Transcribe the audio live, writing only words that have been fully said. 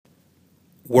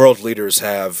world leaders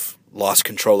have lost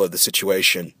control of the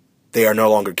situation. They are no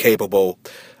longer capable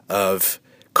of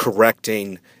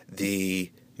correcting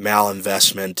the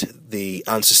malinvestment, the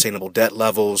unsustainable debt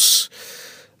levels,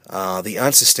 the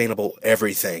unsustainable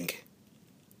everything.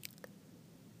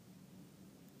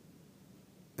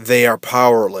 They are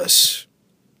powerless.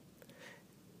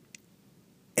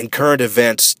 And current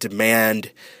events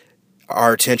demand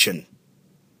our attention,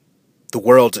 the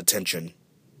world's attention,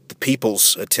 the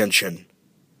people's attention.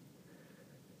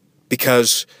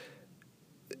 Because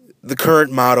the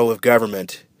current model of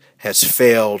government has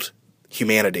failed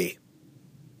humanity.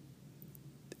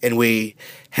 And we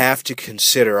have to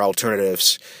consider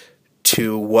alternatives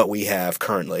to what we have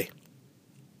currently.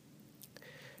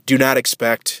 Do not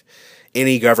expect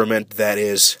any government that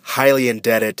is highly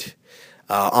indebted,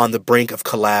 on the brink of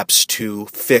collapse, to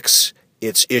fix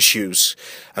its issues.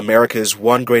 America is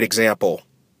one great example.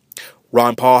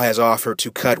 Ron Paul has offered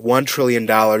to cut $1 trillion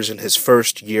in his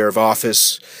first year of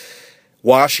office.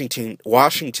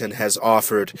 Washington has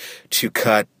offered to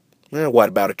cut,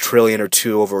 about $1 trillion or $2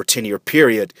 trillion over a 10-year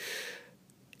period.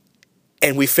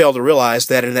 And we fail to realize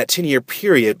that in that 10-year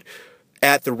period,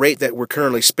 at the rate that we're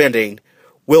currently spending,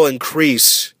 will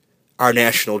increase our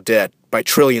national debt by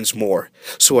trillions more.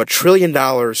 So $1 trillion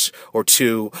or $2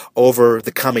 trillion over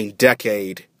the coming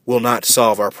decade will not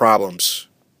solve our problems.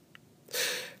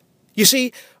 You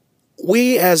see,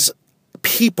 we as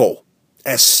people,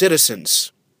 as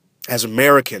citizens, as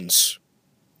Americans,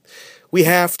 we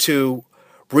have to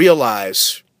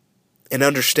realize and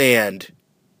understand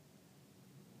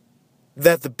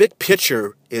that the big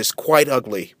picture is quite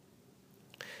ugly.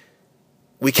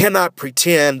 We cannot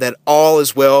pretend that all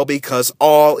is well because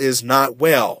all is not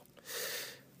well.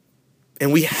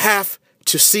 And we have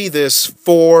to see this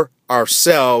for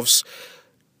ourselves.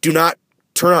 Do not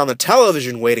turn on the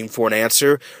television waiting for an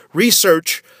answer.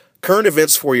 Research current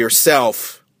events for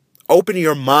yourself. Open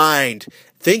your mind.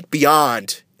 Think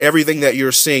beyond everything that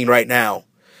you're seeing right now.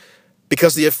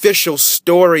 Because the official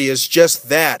story is just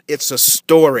that. It's a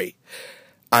story.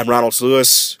 I'm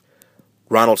RonaldLewis,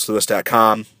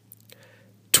 RonaldLewis.com,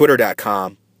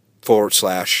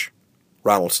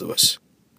 Twitter.com/RonaldLewis.